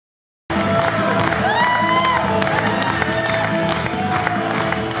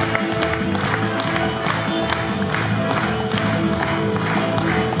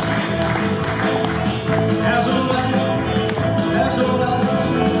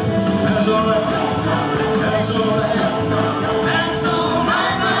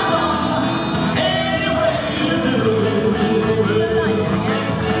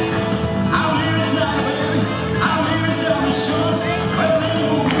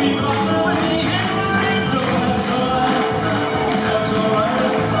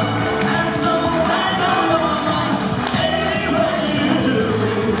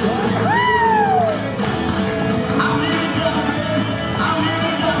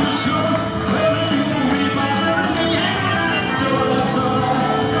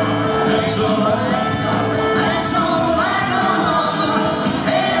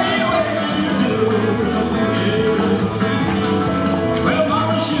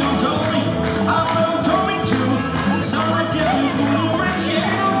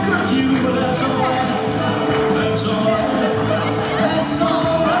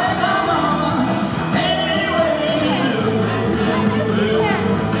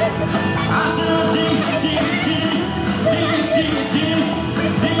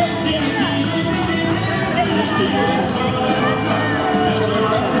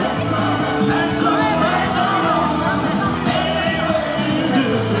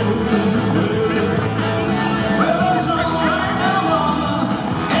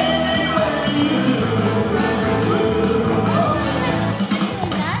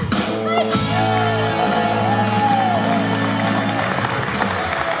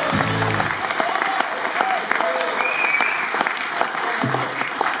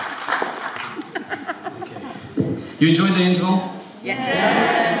You enjoyed the interval?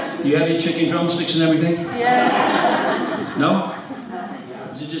 Yes. You have your chicken drumsticks and everything? Yeah. No?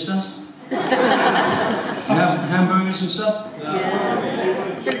 Is it just us? You have hamburgers and stuff?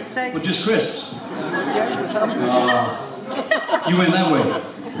 Yeah. Big steak. Or just crisps? You went that way.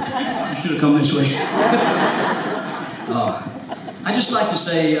 You should have come this way. I'd just like to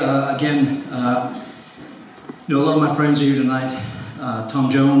say again, you know, a lot of my friends are here tonight. Tom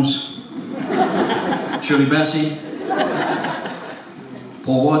Jones, Shirley Bassey,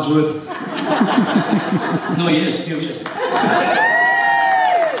 Paul Wadsworth. No, he is. Here he is.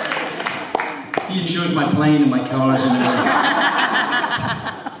 He insures my plane and my cars and everything.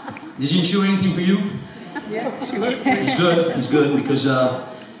 Does he insure anything for you? Yeah, sure. It's good. It's good because you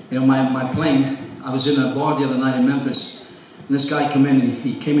know, my plane. I was in a bar the other night in Memphis, and this guy came in. And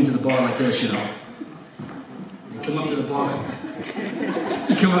he came into the bar like this, you know. He came up to the bar.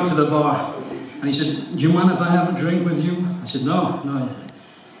 He came up to the bar, and he said, "Do you mind if I have a drink with you?" I said, "No, no."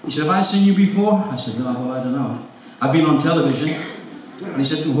 He said, "Have I seen you before?" I said, "No, well, I don't know. I've been on television." And he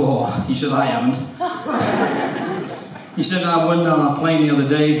said, "Whoa." He said, "I haven't." He said, "I went on a plane the other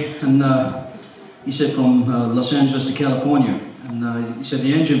day, and he said from Los Angeles to California, and he said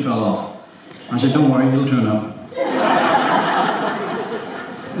the engine fell off." I said, "Don't worry, he'll turn up."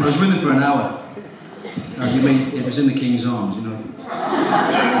 I was with him for an hour. It was in the King's Arms, you know.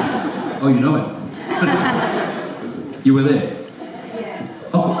 Oh, you know it. You were there.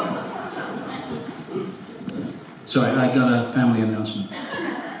 Oh. Sorry, I got a family announcement.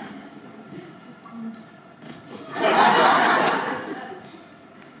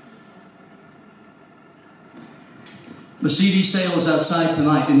 The CD sales outside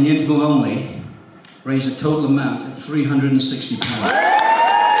tonight in the interval only raised a total amount of £360.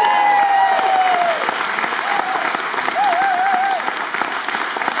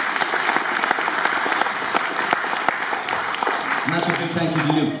 And that's a big thank you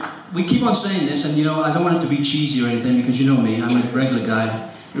to you. We keep on saying this, and you know, I don't want it to be cheesy or anything, because you know me, I'm a regular guy.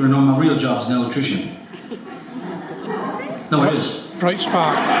 You know, my real job is an electrician. No, it is. Bright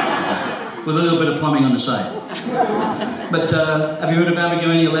spark. With a little bit of plumbing on the side. But have you heard of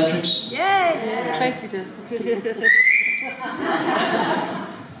Abigail Any Electrics? Yeah. Tracy does.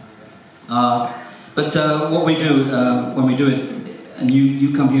 But what we do when we do it, and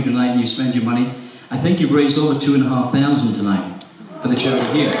you come here tonight and you spend your money, I think you've raised over $2,500 tonight for the charity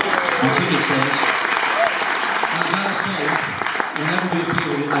here. On ticket sales. And I've got to say, it'll never be a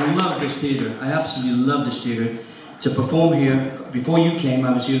period. I love this theatre. I absolutely love this theatre. To perform here, before you came, I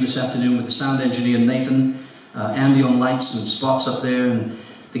was here this afternoon with the sound engineer Nathan, Andy on lights and spots up there, and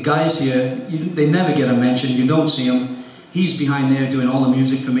the guys here, they never get a mention, you don't see them. He's behind there doing all the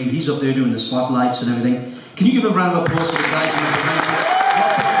music for me, he's up there doing the spotlights and everything. Can you give a round of applause to the guys in the behind?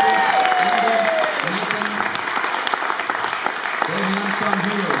 They're the unsung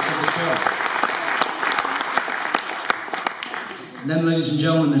heroes of the show. And then, ladies and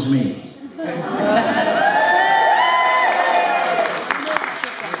gentlemen, there's me.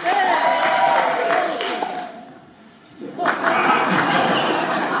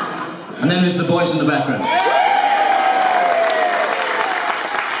 And then there's the boys in the background.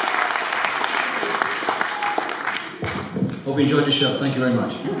 Hope you enjoyed the show. Thank you very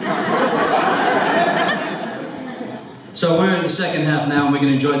much. So we're in the second half now, and we're going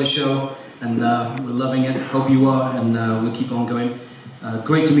to enjoy the show, and we're loving it. Hope you are, and we'll keep on going.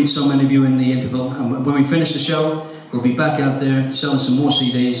 Great to meet so many of you in the interval. And when we finish the show, we'll be back out there selling some more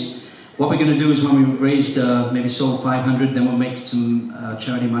CDs. What we're going to do is when we've raised, maybe sold 500, then we'll make some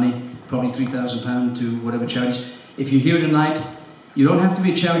charity money. Probably £3,000 to whatever charities. If you're here tonight, you don't have to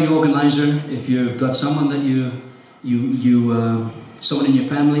be a charity organizer. If you've got someone that someone in your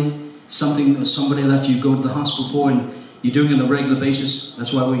family, somebody that you go to the hospital for, and you're doing it on a regular basis,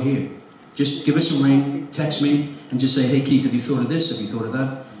 that's why we're here. Just give us a ring, text me, and just say, "Hey Keith, have you thought of this? Have you thought of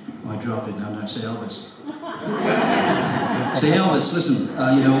that?" Oh, I dropped it now, and I say Elvis. Say Elvis, listen,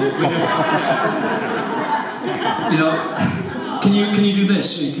 you know, you know, can you do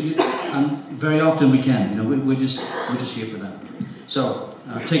this? Very often we can, you know, we're just here for that. So,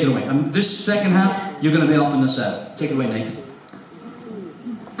 take it away. This second half, you're going to be helping us out. Take it away, Nathan.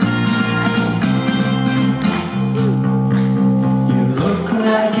 You look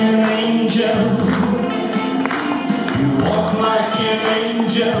like an angel. You walk like an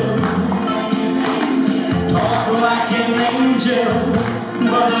angel. Talk like an angel.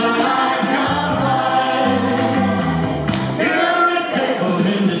 But I can't hide. You're a devil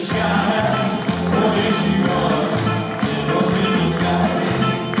in disguise. Oh, yes you are. Devil in disguise.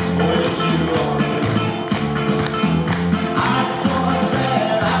 Oh, yes you are. I thought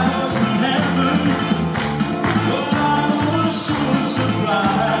that I was in heaven. But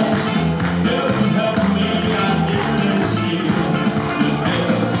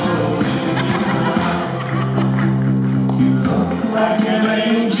like an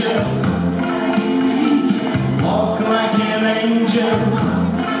angel. Walk like an angel.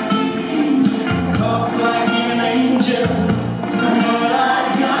 Talk like an angel. But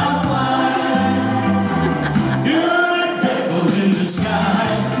I got wine. You're a devil in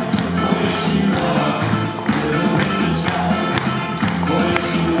disguise. Oh, yes, you are. Devil in disguise. Oh, yes,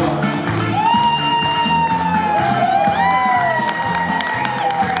 you are.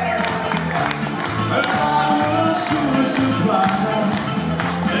 But I was so surprised.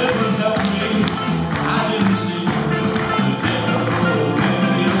 Never helped me. I didn't see the devil in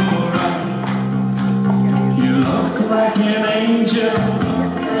your eyes. You look like an angel.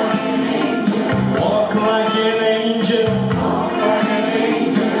 Walk like an angel.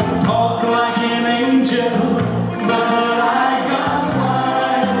 Talk like an angel. But I got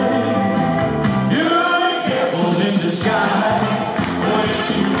wine. You're a devil in disguise. Oh, yes,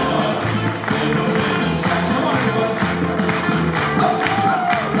 you are. Devil in disguise. Come on, everybody.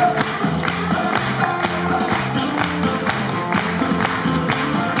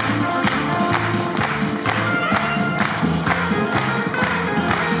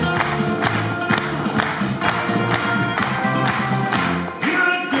 You're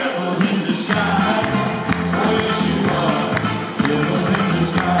a devil in disguise. Oh, yes, you are. Devil in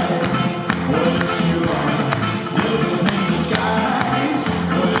disguise. Oh, yes, you are. Devil in disguise.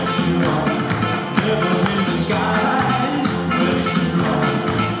 Oh, yes, you are. Devil in disguise. Yes, you are.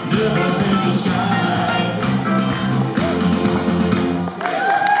 Devil in disguise.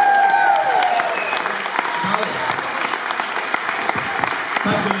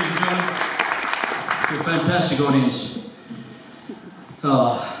 Thank you, ladies and gentlemen. You're a fantastic audience.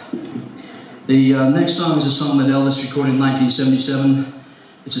 The next song is a song that Elvis recorded in 1977.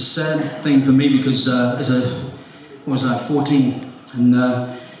 It's a sad thing for me because as a, what was I, 14 in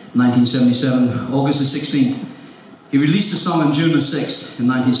 1977, August the 16th. He released a song on June the 6th in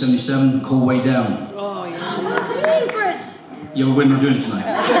 1977 called Way Down. Oh, yeah. Yeah, we're not doing it tonight.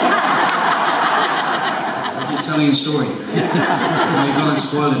 I'm just telling you a story. Now you're going to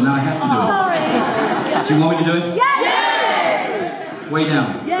spoil it, now I have to do it. Do you want me to do it? Yes! Way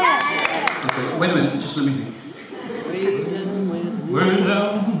Down. Yes! Okay, wait a minute, just let me think. Way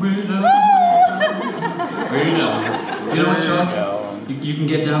down, way down. Way down. You know what, Chuck? You can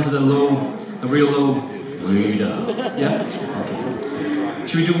get down to the low, the real low. Way down. Yeah? Okay.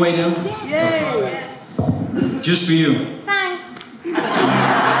 Should we do Way Down? Yay! Just for you. Thanks.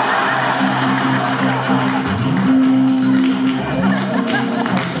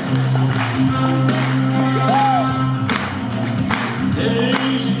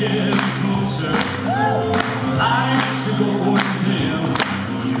 Days are getting closer. Lights are going dim.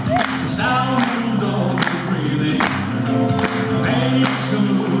 The sound of the breathing makes a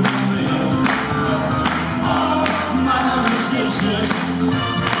mood in. All my resistance,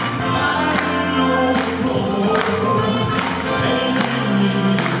 I know the floor.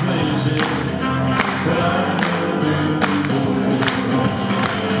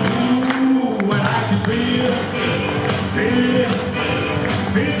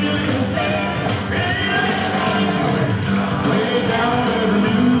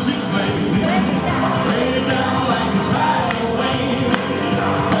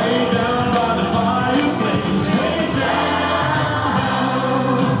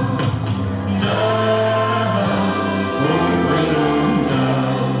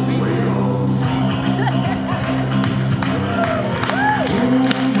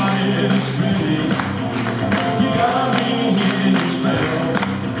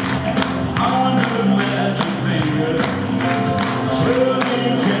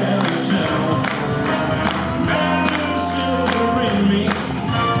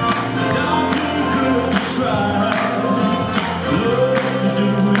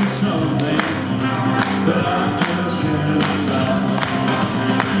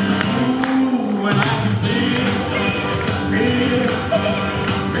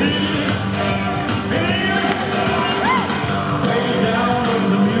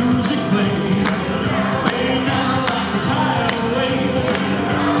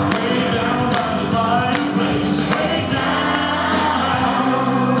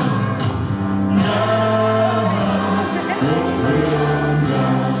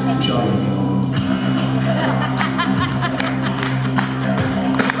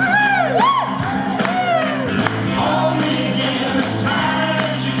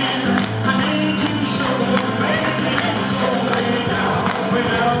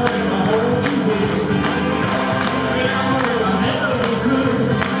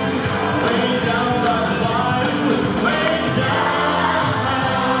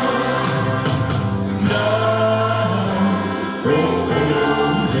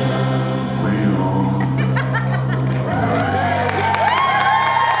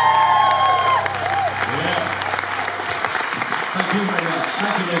 very much.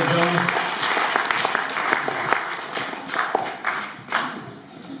 Thank you, ladies and gentlemen.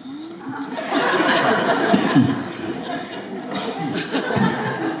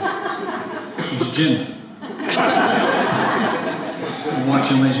 This is Jim. I'm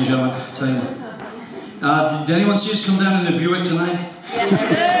watching, ladies and gentlemen. I'll tell you. Did anyone see us come down in the Buick tonight?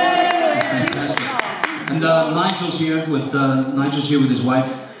 Fantastic. And Nigel's here with his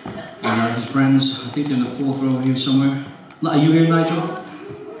wife and his friends. I think they're in the fourth row here somewhere. Are you here, Nigel?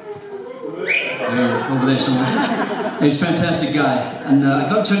 Yeah, over there somewhere. He's a fantastic guy. And I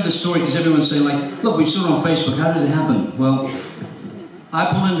got to tell you the story because everyone's saying, like, look, we saw it on Facebook. How did it happen? Well, I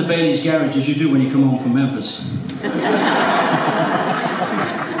pulled into Bailey's garage as you do when you come home from Memphis.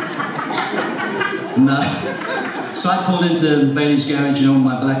 And, so I pulled into Bailey's garage, you know, with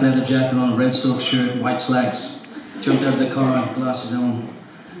my black leather jacket on, a red silk shirt, white slacks, jumped out of the car, glasses on,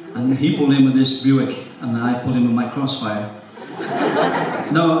 and he pulled in with this Buick, and I pulled in with my Crossfire.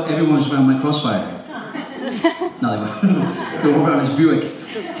 No, everyone was around my Crossfire. No, they weren't. They were around his Buick.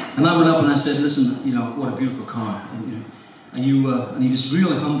 And I went up and I said, listen, you know, what a beautiful car. And, you know, and he was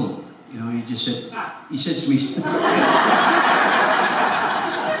really humble. You know, he just said, he said to me, he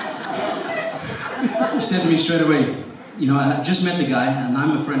said to me straight away, you know, I just met the guy, and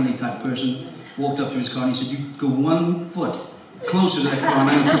I'm a friendly type person. Walked up to his car and he said, you go 1 foot closer to that car and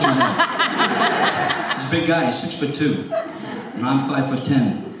I'm gonna put you down. He's a big guy, he's 6'2", and I'm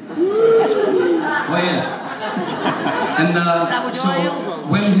 5'10". Oh yeah. And so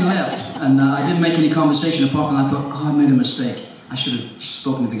when he left, and I didn't make any conversation apart from I thought, oh, I made a mistake. I should have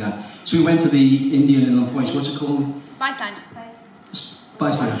spoken to the guy. So we went to the Indian in Illinois. What's it called? Spice Lounge.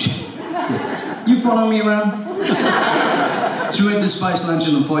 Spice Lounge. Yeah. You follow me around? So we went to the Spice Lounge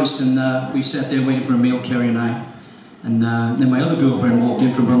in Illinois, and we sat there waiting for a meal, Kerry and I. And then my other girlfriend walked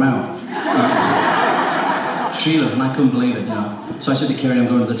in from Vermont. Sheila, and I couldn't believe it, you know. So I said to Kerry, I'm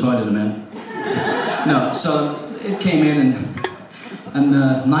going to the toilet, man. No, so it came in, and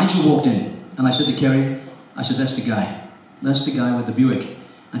Nigel walked in, and I said to Kerry, I said, that's the guy. That's the guy with the Buick.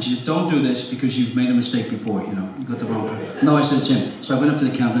 And she said, don't do this because you've made a mistake before, you know. You got the wrong person. No, I said, it's him. So I went up to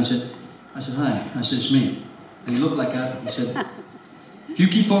the counter and I said, hi. I said, it's me. And he looked like that. He said, if you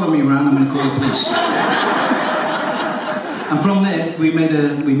keep following me around, I'm going to call the police. And from there, we made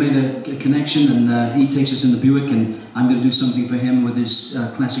a connection, and he takes us in the Buick, and I'm going to do something for him with his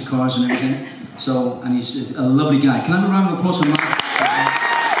classic cars and everything. So, and he's a lovely guy. Can I have a round of applause for Mark?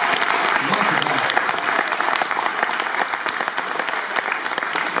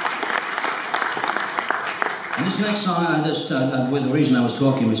 And this next song, well, the reason I was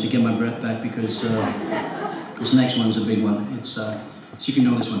talking was to get my breath back because this next one's a big one. It's, see if you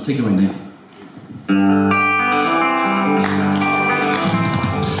know this one. Take it away, Nathan.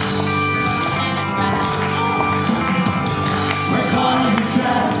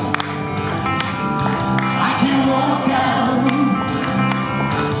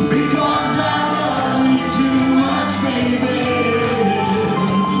 Because I love you too much, baby.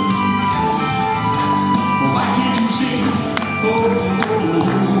 Well, why can't you see,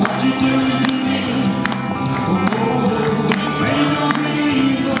 what you're doing to me? When you don't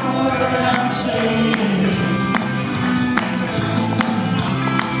believe the word I'm saying.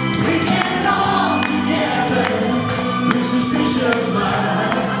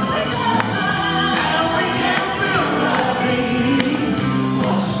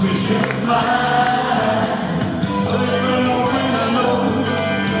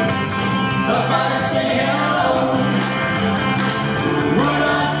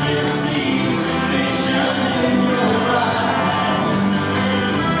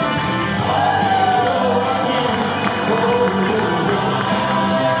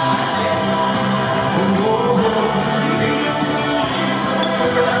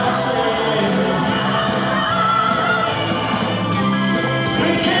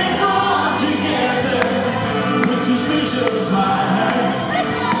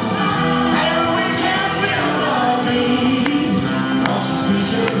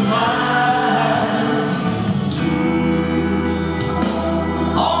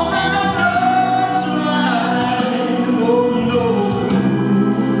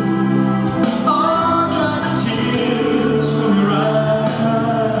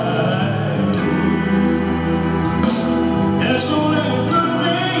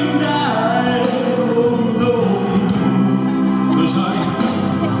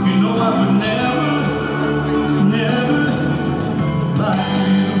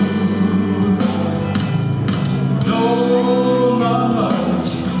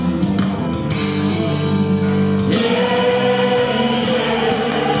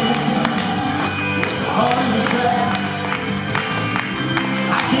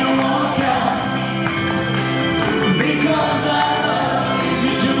 can't walk out because I love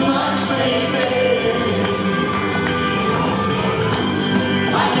you too much, baby.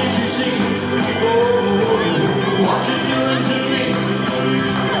 Why can't you see what you're doing to me?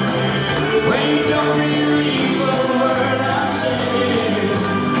 When you don't believe a word I'm saying.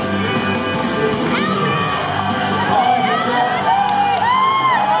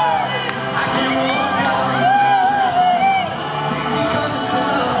 I can't walk out because I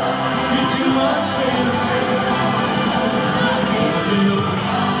love you too much, baby. You know,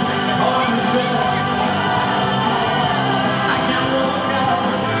 all the time. I can't walk out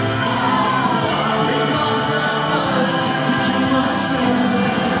because I love you too much, baby.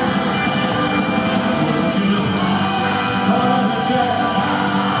 You know, all the time.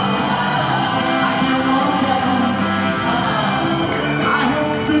 I can't walk out. I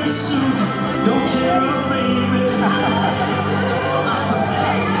hope this soon don't tear up, baby.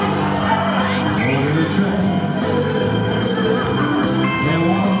 Over the track. Can't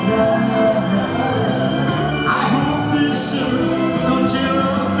walk out. I hope this soon don't tear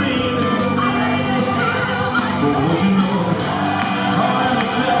up, baby. So what you know, call me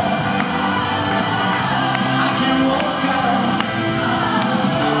back. I can't walk out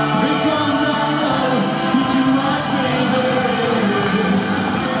because I love you too much, baby.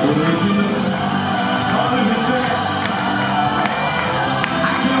 What you know, call me back.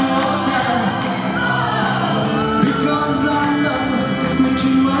 I can't walk out because I love you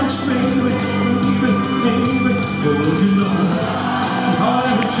too much, baby. Baby, what you know, call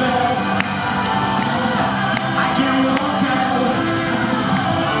me back. I can't walk out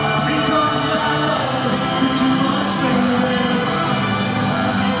because I love you too much, baby.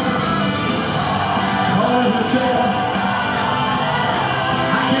 Call me back.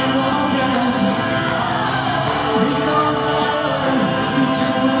 I can't walk out because I love you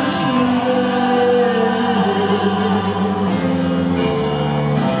too much,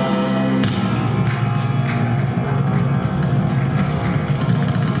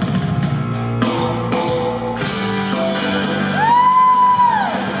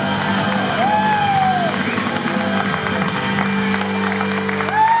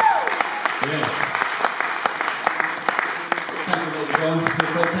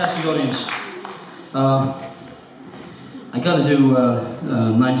 fantastic audience. I got to do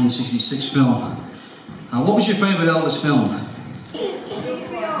 1966 film. What was your favorite Elvis film?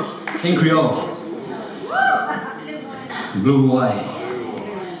 In Creole. Blue Hawaii.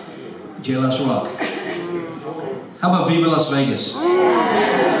 JLS Rock. How about Viva Las Vegas?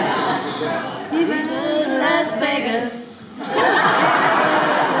 Viva Las Vegas.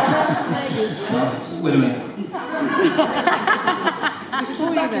 Wait a minute. I saw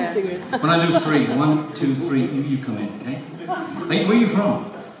you there. When I do three, 1, 2, 3, you come in, okay? Hey, where are you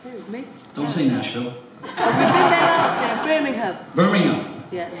from? Me? Don't say Nashville. We've been there last year, Birmingham. Birmingham.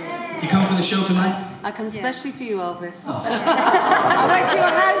 Yeah. You come for the show tonight? I come especially for you, Elvis. Oh. I went to your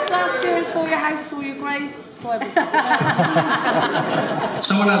house last year and saw your house, saw your grave, saw everything.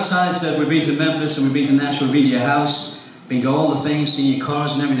 Someone outside said we've been to Memphis and we've been to Nashville, we've been to your house, been to all the things, seen your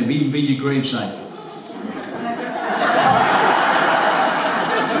cars and everything, we've even been to your gravesite.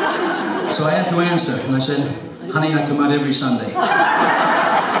 So I had to answer, and I said, honey, I come out every Sunday.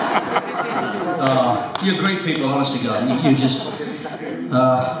 You're great people, honest to God. You just,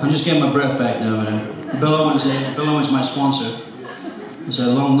 I'm just getting my breath back now. And Bill Owens is my sponsor. It's a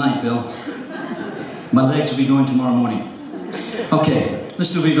long night, Bill. My legs will be going tomorrow morning. Okay,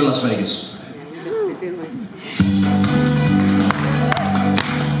 let's do Viva Las Vegas.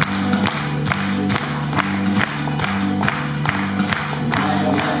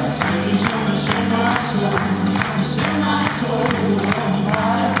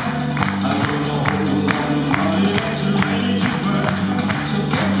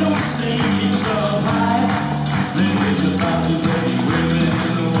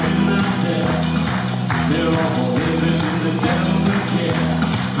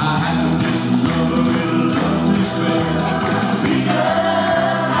 I have just a lover in love to spend.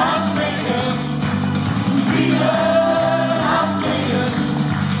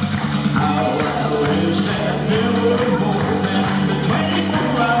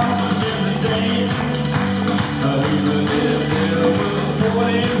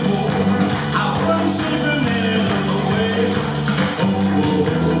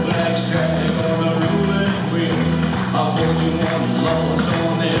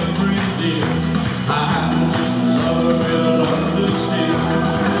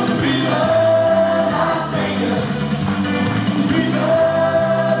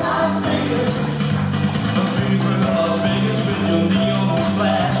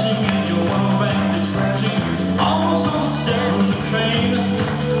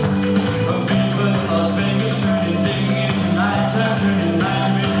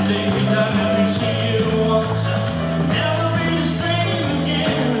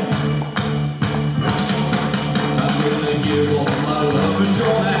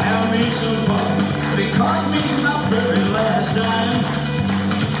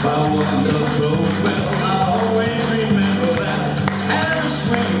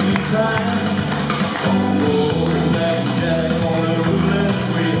 me time. Oh, that Jack on the roulette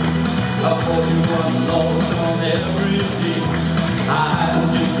wheel. I thought you were lost on every deal. I'm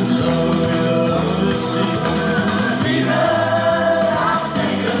just a lover of the sea. Viva Las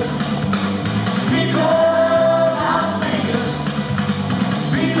Vegas. Viva Las Vegas.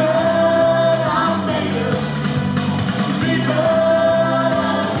 Viva Las Vegas. Viva,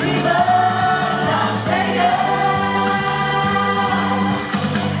 Viva Las Vegas.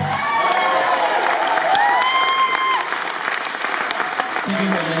 Thank you,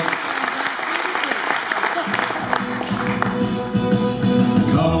 Renee.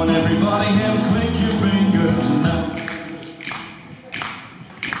 Come on, everybody, and click your fingers tonight.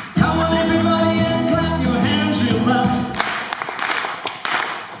 Come on, everybody, and clap your hands real loud.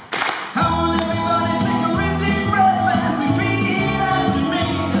 Come on, everybody, take a real deep breath and repeat after me.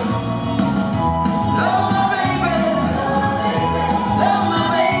 Love my baby, love my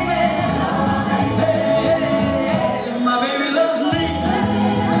baby, hey, my baby loves me.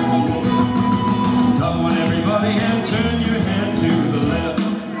 Come on, everybody, and turn your head to the left.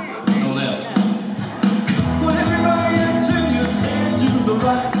 No left. Come on, everybody, and turn your head to the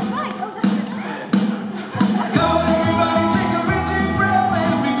right. Come on, everybody, take a real deep breath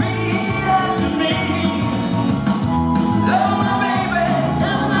and repeat after me. Love my baby,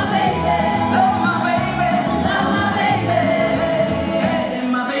 love my baby, love my baby, love my baby, hey,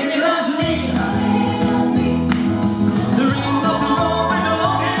 my baby loves me. There ain't nothing wrong with a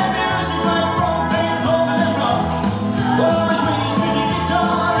long-haired music like frog and home and rock. Well, I was raised with a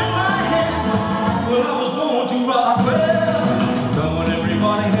guitar in my hand. Well, I was born to rock. Well, come on,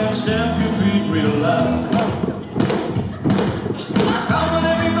 everybody, and stamp your feet real loud. Come on,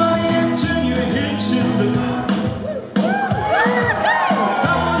 everybody, and turn your heads to the right.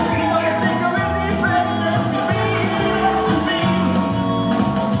 Come on, everybody, take a real deep breath and repeat after me.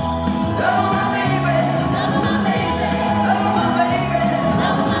 Love my baby, love my baby, love my baby,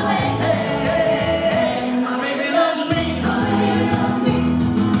 love my baby, hey, my baby loves me.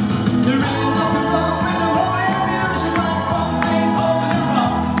 There ain't nothing wrong with a long-haired music like funk and home and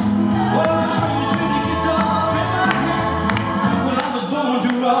rock. Well, I was raised with a guitar in my hand. Well, I was born to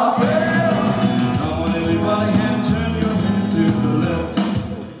rock. Well, come on, everybody, and turn your head to the left,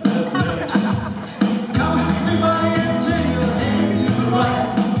 left, left. Come on, everybody, and turn your head to the right.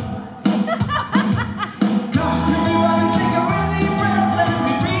 Come on, everybody, take a real deep breath and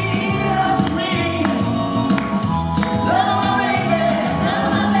repeat after me. Love my baby, love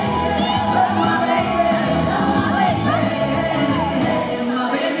my baby, love my baby, love my baby, hey, my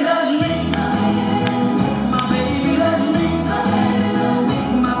baby loves me. My baby loves me.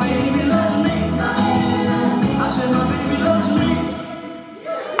 My baby loves me. I said my baby loves me.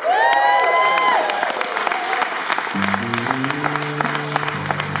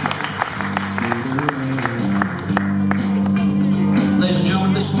 Ladies and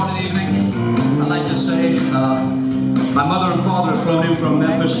gentlemen, this part of the evening, I'd like to say my mother and father have flown in from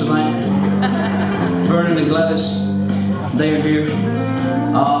Memphis tonight. Vernon and Gladys, they are here.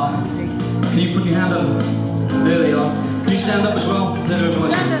 Can you put your hand up? There they are. Can you stand up as well? There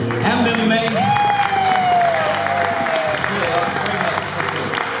everyone. And Billy May. There they are. Very good. That's good.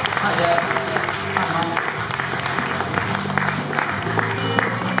 Hi, Dad. Hi,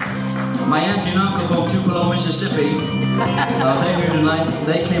 Mom. My aunt and uncle from Tupelo, Mississippi, they're here tonight.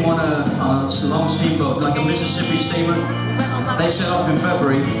 They came on a long steamboat, like a Mississippi steamer. They set off in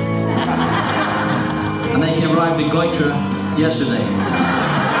February, and they arrived in Goitra yesterday.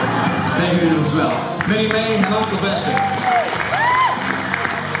 They're here as well. Billy May and Uncle Bester.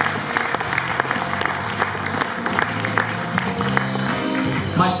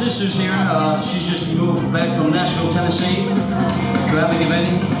 My sister's here. She's just moved back from Nashville, Tennessee, to Allegheny.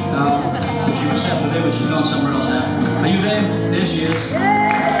 She was set for there, but she's gone somewhere else now. Are you there? There she is.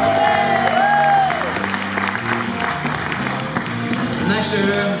 Next to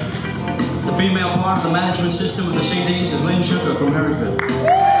her, the female part of the management system of the CDs is Lynn Sugar from Harrisville.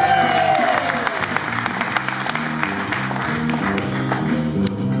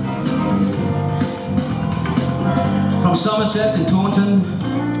 From Somerset and Taunton,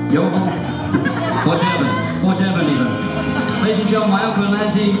 Yeovil, or Devon even. Ladies and gentlemen, my uncle and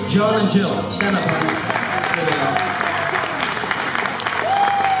auntie, John and Jill. Stand up, honey. There they are.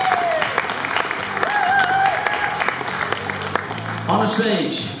 On the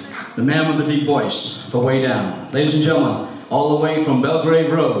stage, the man with the deep voice, for Way Down. Ladies and gentlemen, all the way from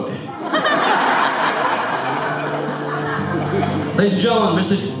Belgrave Road. Ladies and gentlemen,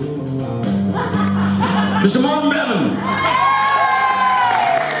 Mr. Martin Bevan.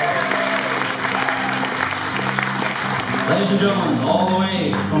 Ladies and gentlemen, all the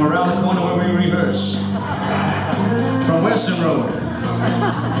way from around the corner where we rehearse, from Western Road,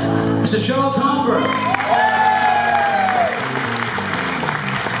 Mr. Charles Harper.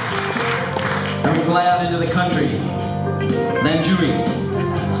 And we fly out into the country, Landry,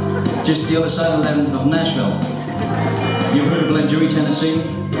 just the other side of Nashville. You've heard of Landry, Tennessee?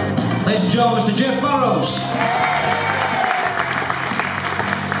 Ladies and gentlemen, Mr. Jeff Burrows.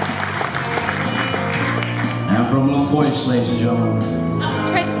 And from Longpoint, ladies and gentlemen,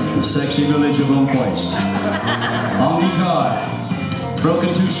 the sexy village of Longpoint. On guitar, broken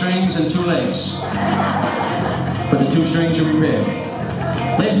 2 strings and 2 legs, but the 2 strings are repaired.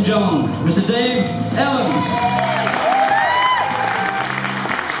 Ladies and gentlemen, Mr. Dave Elvis.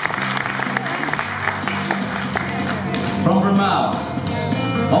 From Vermont,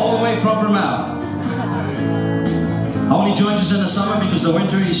 all the way from Vermont. Only joins us in the summer because the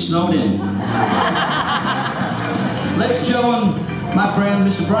winter he's snowed in. Ladies and gentlemen, my friend,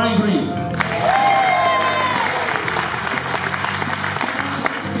 Mr. Brian Green.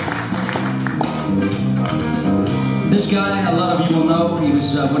 This guy, a lot of you will know, he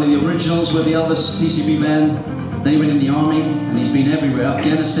was one of the originals with the Elvis TCB band. Then he went in the army, and he's been everywhere.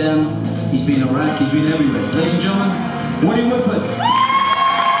 Afghanistan, he's been Iraq, he's been everywhere. Ladies and gentlemen, Woody Woodford.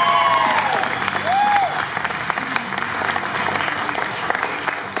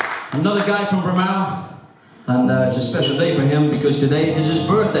 Another guy from Vermont, and it's a special day for him because today is his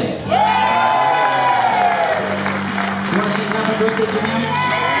birthday. You want to sing happy birthday to me?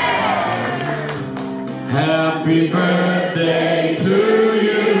 Happy birthday to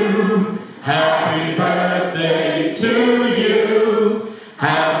you. Happy birthday to you.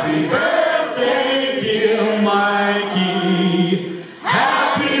 Happy birthday, dear Mikey.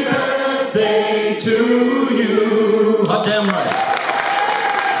 Happy birthday to you. Hot damn right.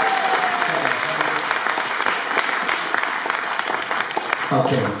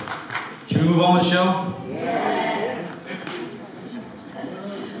 Okay. Should we move on with the show? Yes.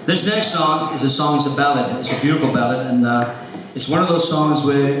 This next song is a ballad. It's a beautiful ballad, and it's one of those songs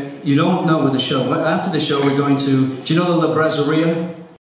where you don't know with the show. After the show, we're going to. Do you know the La Brasseria?